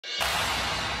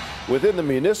Within the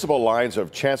municipal lines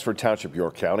of Chancellor Township,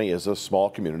 York County, is a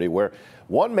small community where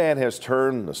one man has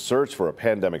turned the search for a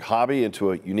pandemic hobby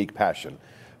into a unique passion.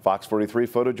 Fox 43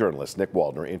 photojournalist Nick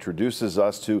Waldner introduces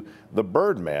us to the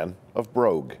Birdman of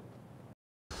Brogue.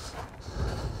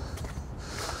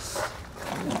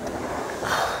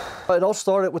 It all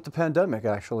started with the pandemic,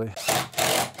 actually.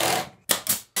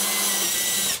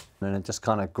 And it just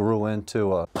kind of grew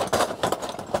into a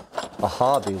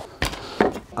hobby.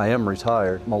 I am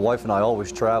retired. My wife and I always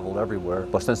traveled everywhere,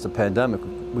 but since the pandemic,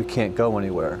 we can't go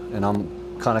anywhere. And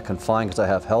I'm kind of confined because I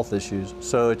have health issues.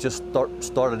 So it just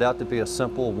started out to be a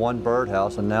simple one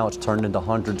birdhouse, and now it's turned into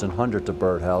hundreds and hundreds of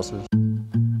birdhouses.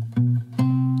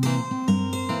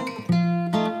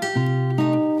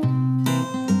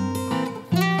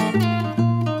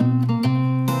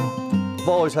 I've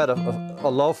always had a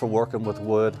love for working with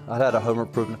wood. I had a home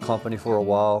improvement company for a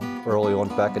while, early on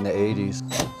back in the 80s.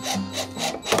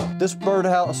 This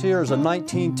birdhouse here is a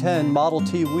 1910 Model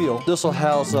T wheel. This will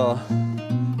house, I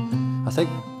think,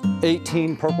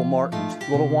 18 Purple Martins,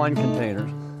 little wine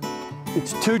containers.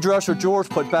 It's two dresser drawers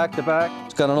put back to back.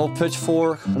 It's got an old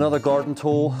pitchfork, another garden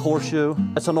tool, horseshoe.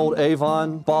 That's an old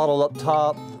Avon bottle up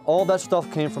top. All that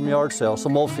stuff came from yard sales,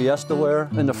 some old Fiesta ware.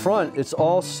 In the front, it's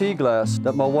all sea glass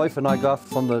that my wife and I got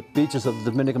from the beaches of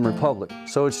the Dominican Republic.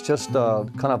 So it's just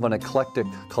kind of an eclectic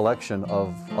collection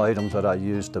of items that I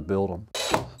use to build them.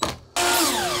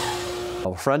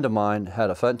 A friend of mine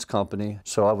had a fence company,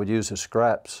 so I would use his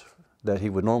scraps that he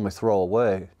would normally throw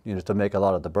away, to make a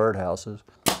lot of the birdhouses.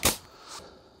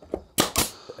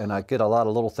 And I get a lot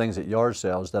of little things at yard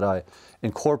sales that I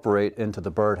incorporate into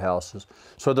the birdhouses.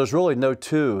 So there's really no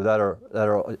two that are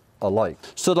alike.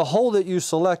 So the hole that you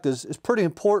select is pretty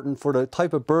important for the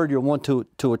type of bird you want to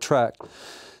attract.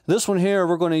 This one here,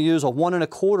 we're going to use a 1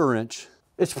 1/4 inch.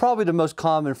 It's probably the most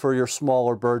common for your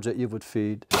smaller birds that you would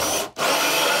feed.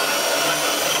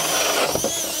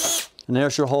 And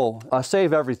there's your hole. I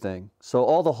save everything. So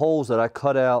all the holes that I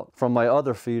cut out from my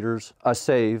other feeders, I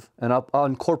save, and I'll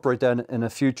incorporate that in a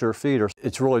future feeder.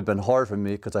 It's really been hard for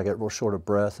me because I get real short of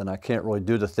breath and I can't really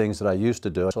do the things that I used to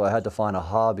do. So I had to find a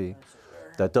hobby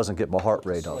that doesn't get my heart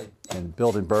rate up. And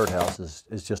building birdhouses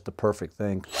is just the perfect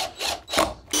thing.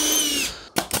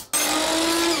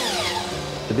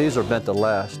 These are meant to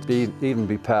last, even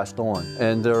be passed on.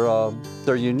 And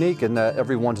they're unique in that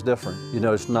everyone's different.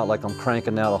 It's not like I'm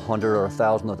cranking out 100 or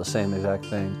 1,000 of the same exact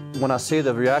thing. When I see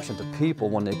the reaction to people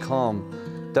when they come,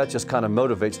 that just kind of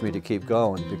motivates me to keep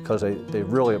going because they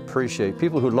really appreciate,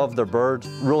 people who love their birds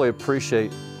really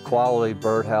appreciate quality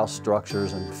birdhouse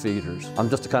structures and feeders. I'm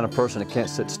just the kind of person that can't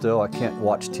sit still. I can't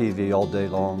watch TV all day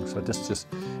long. So this just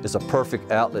is a perfect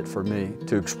outlet for me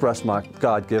to express my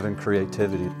God-given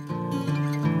creativity.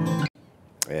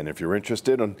 And if you're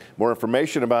interested in more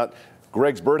information about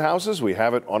Greg's birdhouses, we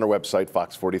have it on our website,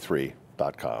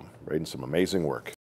 fox43.com. Rating some amazing work.